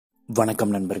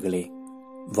வணக்கம் நண்பர்களே,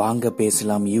 வாங்க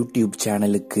பேசலாம் யூடியூப்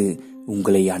சேனலுக்கு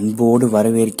உங்களை அன்போடு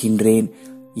வரவேற்கின்றேன்.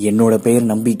 என்னோட பெயர்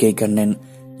நம்பிக்கை கண்ணன்.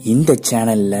 இந்த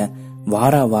சேனல்ல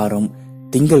வார வாரம்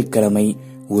திங்கட்கிழமை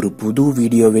ஒரு புது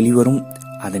வீடியோ வெளிவரும்.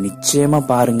 அதை நிச்சயமா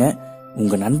பாருங்க,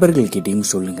 உங்க நண்பர்கள்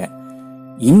கிட்டையும் சொல்லுங்க.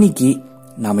 இன்னைக்கு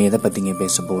நாம எதை பத்திங்க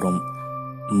பேச போறோம்?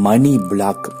 மணி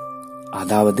பிளாக்,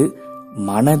 அதாவது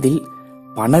மனதில்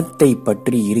பணத்தை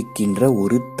பற்றி இருக்கின்ற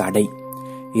ஒரு தடை.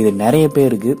 இது நிறைய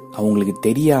பேருக்கு அவங்களுக்கு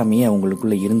தெரியாமையே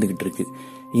அவங்களுக்குள்ள இருந்துகிட்டு இருக்கு.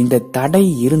 இந்த தடை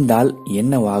இருந்தால்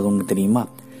என்னவாகும்னு தெரியுமா?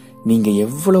 நீங்க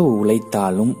எவ்வளவு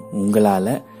உழைத்தாலும்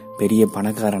உங்களால பெரிய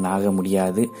பணக்காரன் ஆக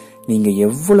முடியாது. நீங்க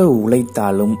எவ்வளவு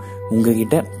உழைத்தாலும்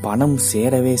உங்ககிட்ட பணம்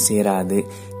சேரவே சேராது.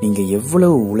 நீங்க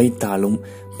எவ்வளவு உழைத்தாலும்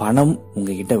பணம்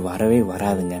உங்ககிட்ட வரவே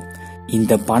வராதுங்க.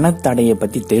 இந்த பணத்தடையை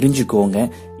பத்தி தெரிஞ்சுக்கோங்க.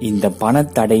 இந்த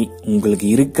பணத்தடை உங்களுக்கு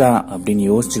இருக்கா அப்படின்னு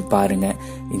யோசிச்சு பாருங்க.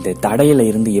 இந்த தடையில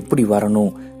இருந்து எப்படி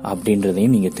வரணும்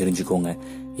அப்படின்றதையும் நீங்க தெரிஞ்சுக்கோங்க.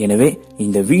 எனவே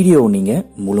இந்த வீடியோ நீங்க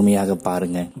முழுமையாக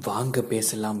பாருங்க. வாங்க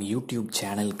பேசலாம் யூடியூப்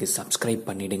சேனலுக்கு சப்ஸ்கிரைப்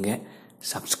பண்ணிடுங்க.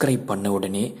 சப்ஸ்கிரைப் பண்ண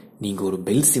உடனே நீங்க ஒரு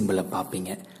பெல் சிம்பிளை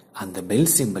பாப்பீங்க. அந்த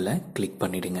பெல் சிம்பிளை கிளிக்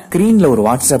பண்ணிடுங்க. ஸ்கிரீன்ல ஒரு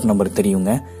வாட்ஸ்அப் நம்பர்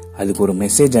தெரியுங்க, அதுக்கு ஒரு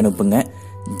மெசேஜ் அனுப்புங்க.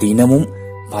 தினமும்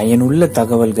பயனுள்ள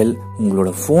தகவல்கள் உங்களோட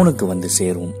போனுக்கு வந்து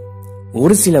சேரும்.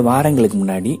 ஒரு சில வாரங்களுக்கு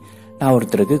முன்னாடி நான்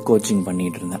ஒருத்தருக்கு கோச்சிங்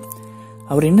பண்ணிட்டு இருந்தேன்.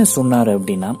 அவர் என்ன சொன்னாரு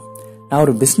அப்படின்னா, நான்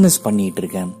ஒரு பிசினஸ் பண்ணிட்டு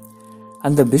இருக்கேன்.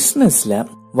 அந்த பிசினஸ்ல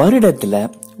வருடத்துல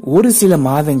ஒரு சில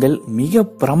மாதங்கள் மிக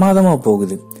பிரமாதமா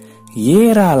போகுது,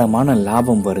 ஏராளமான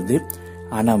லாபம் வருது.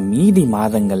 ஆனா மீதி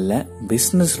மாதங்கள்ல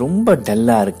பிசினஸ் ரொம்ப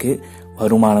டல்லா இருக்கு,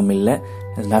 வருமானம் இல்ல,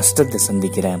 நஷ்டத்தை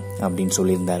சந்திக்கிறேன் அப்படின்னு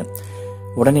சொல்லியிருந்தாரு.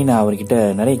 உடனே நான் அவர்கிட்ட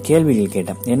நிறைய கேள்விகள்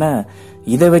கேட்டேன். ஏன்னா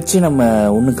இதை வச்சு நம்ம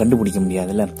ஒன்னும் கண்டுபிடிக்க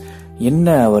முடியாதுல்ல. என்ன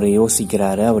அவர்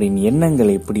யோசிக்கிறாரு, அவரின்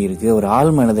எண்ணங்கள் எப்படி இருக்கு, அவர்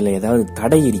ஆள் மனதில் ஏதாவது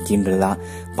தடை இருக்கின்றதா,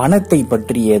 பணத்தை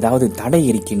பற்றி ஏதாவது தடை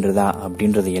இருக்கின்றதா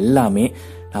அப்படின்றது எல்லாமே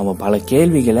நாம பல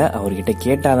கேள்விகளை அவர்கிட்ட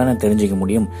கேட்டாதானே தெரிஞ்சுக்க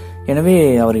முடியும். எனவே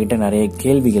அவர்கிட்ட நிறைய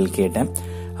கேள்விகள் கேட்டேன்.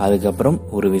 அதுக்கப்புறம்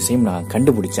ஒரு விஷயம் நான்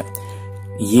கண்டுபிடிச்சேன்.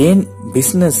 ஏன்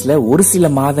பிசினஸ்ல ஒரு சில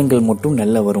மாதங்கள் மட்டும்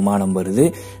நல்ல வருமானம் வருது,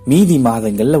 மீதி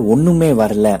மாதங்கள்ல ஒண்ணுமே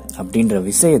வரல அப்படின்ற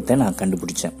விஷயத்தை நான்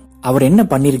கண்டுபிடிச்சேன். அவர் என்ன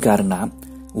பண்ணிருக்காருன்னா,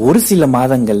 ஒரு சில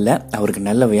மாதங்கள்ல அவருக்கு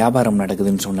நல்ல வியாபாரம்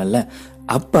நடக்குதுன்னு சொன்னல,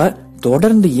 அப்ப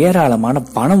தொடர்ந்து ஏராளமான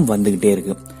பணம் வந்துகிட்டே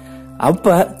இருக்கு.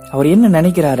 அப்ப அவர் என்ன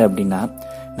நினைக்கிறாரு அப்படின்னா,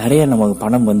 நிறைய நமக்கு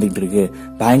பணம் வந்துகிட்டு இருக்கு,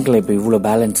 பேங்க்ல இப்ப இவ்வளவு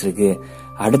பேலன்ஸ் இருக்கு,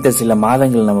 அடுத்த சில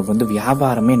மாதங்கள் நமக்கு வந்து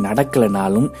வியாபாரமே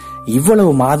நடக்கலனாலும்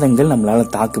இவ்வளவு மாதங்கள் நம்மளால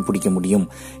தாக்கு பிடிக்க முடியும்.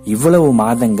 இவ்வளவு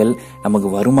மாதங்கள் நமக்கு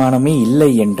வருமானமே இல்லை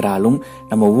என்றாலும்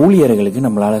நம்ம ஊழியர்களுக்கு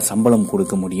நம்மளால சம்பளம்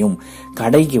கொடுக்க முடியும்,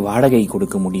 கடைக்கு வாடகை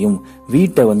கொடுக்க முடியும்,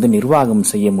 வீட்டை வந்து நிர்வாகம்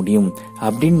செய்ய முடியும்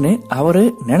அப்படின்னு அவரு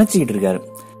நினைச்சுக்கிட்டு இருக்காரு.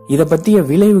 இத பத்திய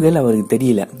விளைவுகள் அவருக்கு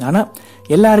தெரியல. ஆனா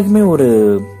எல்லாருக்குமே ஒரு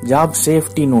ஜாப்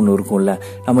சேஃப்டின்னு ஒண்ணு இருக்கும்ல.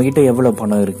 நம்ம கிட்ட எவ்வளவு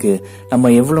பணம் இருக்கு,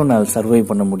 நம்ம எவ்வளவு நாள் சர்வை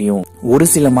பண்ண முடியும், ஒரு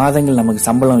சில மாதங்கள் நமக்கு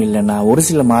சம்பளம் இல்லைன்னா, ஒரு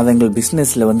சில மாதங்கள்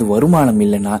பிசினஸ்ல வந்து வருமானம்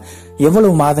இல்லைன்னா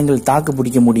எவ்வளவு மாதங்கள் தாக்கு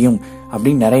பிடிக்க முடியும்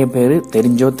அப்படின்னு நிறைய பேரு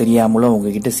தெரிஞ்சோ தெரியாமலோ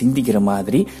உங்ககிட்ட சிந்திக்கிற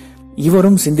மாதிரி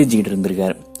இவரும் சிந்திச்சுக்கிட்டு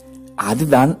இருந்திருக்காரு.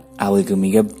 அதுதான் அவருக்கு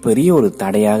மிகப்பெரிய ஒரு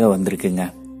தடையாக வந்திருக்குங்க.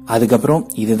 அதுக்கப்புறம்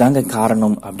இதுதாங்க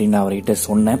காரணம் அப்படின்னு அவர்கிட்ட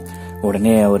சொன்னேன்.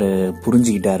 உடனே அவரு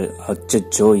புரிஞ்சுக்கிட்டாரு.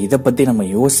 அச்சச்சோ, இத பத்தி நம்ம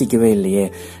யோசிக்கவே இல்லையே,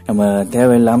 நம்ம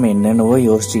தேவையில்லாம என்னென்னவோ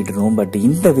யோசிச்சுட்டு இருந்தோம், பட்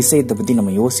இந்த விஷயத்தை பத்தி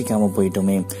நம்ம யோசிக்காம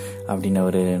போயிட்டோமே அப்படின்னு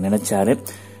அவரு நினைச்சாரு.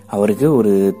 அவருக்கு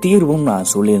ஒரு தீர்வும்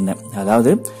நான் சொல்லியிருந்தேன்.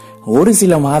 அதாவது ஒரு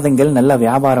சில மாதங்கள் நல்ல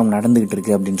வியாபாரம் நடந்துகிட்டு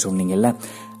இருக்கு அப்படின்னு சொன்னீங்கல்ல,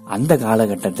 அந்த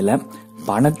காலகட்டத்துல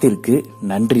பணத்திற்கு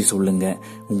நன்றி சொல்லுங்க,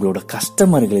 உங்களோட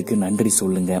கஸ்டமர்களுக்கு நன்றி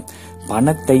சொல்லுங்க,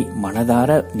 பணத்தை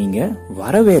மனதார நீங்க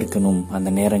வரவேற்கணும். அந்த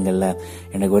நேரங்கள்ல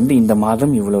எனக்கு வந்து இந்த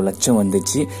மாதம் இவ்வளவு லட்சம்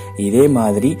வந்துச்சு, இதே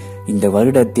மாதிரி இந்த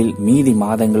வருடத்தில் மீதி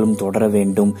மாதங்களும் தொடர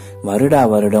வேண்டும், வருடா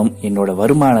வருடம் என்னோட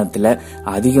வருமானத்துல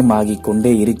அதிகமாகி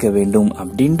கொண்டே இருக்க வேண்டும்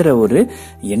அப்படின்ற ஒரு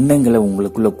எண்ணங்களை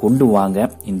உங்களுக்குள்ள கொண்டு வாங்க.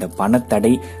 இந்த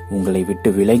பணத்தடை உங்களை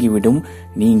விட்டு விலகிவிடும்.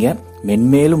 நீங்க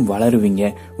மென்மேலும் வளருவீங்க.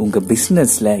 உங்க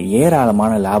பிசினஸ்ல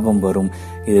ஏராளமான லாபம் வரும்.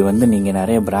 இது வந்து நீங்க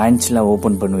நிறைய பிரான்ச்ல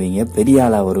ஓபன் பண்ணுவீங்க, பெரிய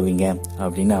ஆளா வருவீங்க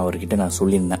அப்படின்னு அவர்கிட்ட நான்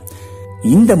சொல்லியிருந்தேன்.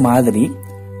 இந்த மாதிரி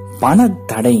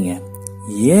பணத்தடைங்க,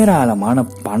 ஏராளமான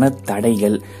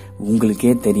பணத்தடைகள்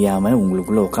உங்களுக்கே தெரியாம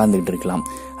உங்களுக்குள்ள உட்கார்ந்துட்டு இருக்கலாம்.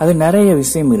 அது நிறைய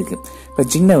விஷயம் இருக்கு. இப்ப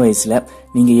சின்ன வயசுல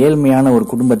நீங்க ஏழ்மையான ஒரு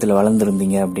குடும்பத்துல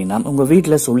வளர்ந்துருந்தீங்க அப்படின்னா உங்க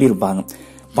வீட்டுல சொல்லியிருப்பாங்க,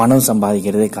 பணம்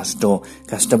சம்பாதிக்கிறதே கஷ்டம்,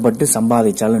 கஷ்டப்பட்டு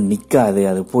சம்பாதிச்சாலும் நிக்காது,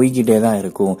 அது போய்கிட்டே தான்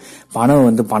இருக்கும், பணம்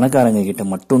வந்து பணக்காரங்க கிட்ட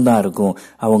மட்டும்தான் இருக்கும்,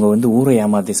 அவங்க வந்து ஊரை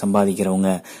ஏமாத்தி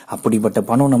சம்பாதிக்கிறவங்க, அப்படிப்பட்ட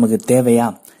பணம் நமக்கு தேவையா?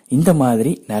 இந்த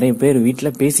மாதிரி நிறைய பேர்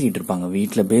வீட்டுல பேசிக்கிட்டு இருப்பாங்க.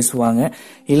 வீட்டுல பேசுவாங்க,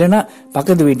 இல்லைன்னா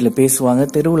பக்கத்து வீட்டுல பேசுவாங்க,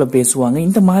 தெருவுல பேசுவாங்க.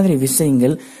 இந்த மாதிரி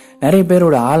விஷயங்கள் நிறைய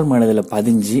பேரோட ஆள் மனதுல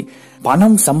பதிஞ்சு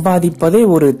பணம் சம்பாதிப்பதே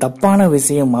ஒரு தப்பான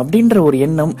விஷயம் அப்படின்ற ஒரு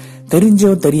எண்ணம்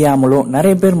தெரிஞ்சோ தெரியாமலோ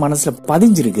நிறைய பேர் மனசுல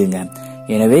பதிஞ்சிருக்குங்க.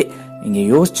 எனவே நீங்க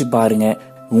யோசிச்சு பாருங்க,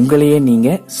 உங்களையே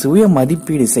நீங்க சுய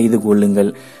மதிப்பீடு செய்து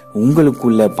கொள்ளுங்கள்.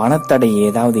 உங்களுக்குள்ள பணத்தடை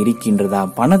ஏதாவது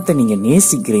இருக்கின்றதா? பணத்தை நீங்க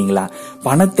நேசிக்கிறீங்களா?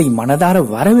 பணத்தை மனதார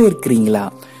வரவேற்கிறீங்களா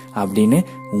அப்படின்னு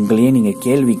உங்களையே நீங்க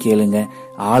கேள்வி கேளுங்க.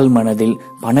 ஆள் மனதில்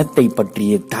பணத்தை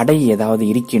பற்றிய தடை ஏதாவது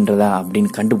இருக்கின்றதா அப்படின்னு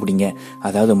கண்டுபிடிங்க.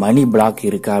 அதாவது மணி பிளாக்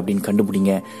இருக்கா அப்படின்னு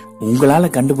கண்டுபிடிங்க. உங்களால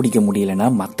கண்டுபிடிக்க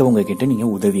முடியலன்னா மத்தவங்க கிட்ட நீங்க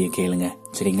உதவியை கேளுங்க.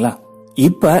 சரிங்களா?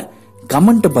 இப்ப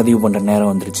கமெண்ட் பதிவு பண்ற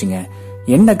நேரம் வந்துருச்சுங்க.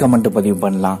 என்ன கமெண்ட் பதிவு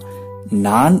பண்ணலாம்?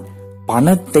 நான்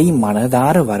பணத்தை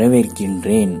மனதார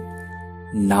வரவேற்கின்றேன்.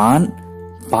 நான்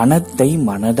பணத்தை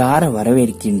மனதார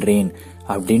வரவேற்கின்றேன்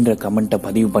அப்படின்ற கமெண்ட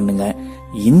பதிவு பண்ணுங்க.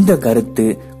 இந்த கருத்து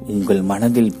உங்கள்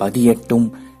மனதில் பதியட்டும்.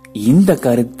 இந்த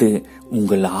கருத்து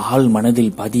உங்கள் ஆள்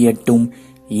மனதில் பதியட்டும்.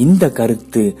 இந்த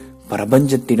கருத்து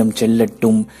பிரபஞ்சத்திடம்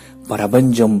செல்லட்டும்.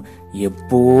 பிரபஞ்சம்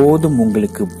எப்போதும்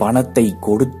உங்களுக்கு பணத்தை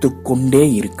கொடுத்து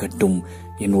கொண்டே இருக்கட்டும்.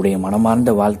 என்னுடைய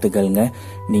மனமார்ந்த வாழ்த்துக்கள்ங்க.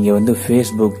 நீங்க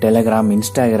Facebook, Telegram,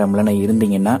 Instagramல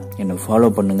இருந்தீங்கன்னா என்ன ஃபாலோ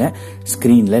பண்ணுங்க.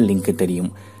 ஸ்கிரீன்ல லிங்க்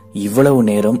தெரியும். இவ்வளவு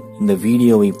நேரம் இந்த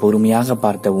வீடியோவை பொறுமையாக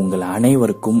பார்த்த உங்கள்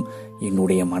அனைவருக்கும்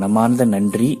என்னுடைய மனமார்ந்த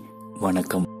நன்றி.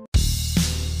 வணக்கம்.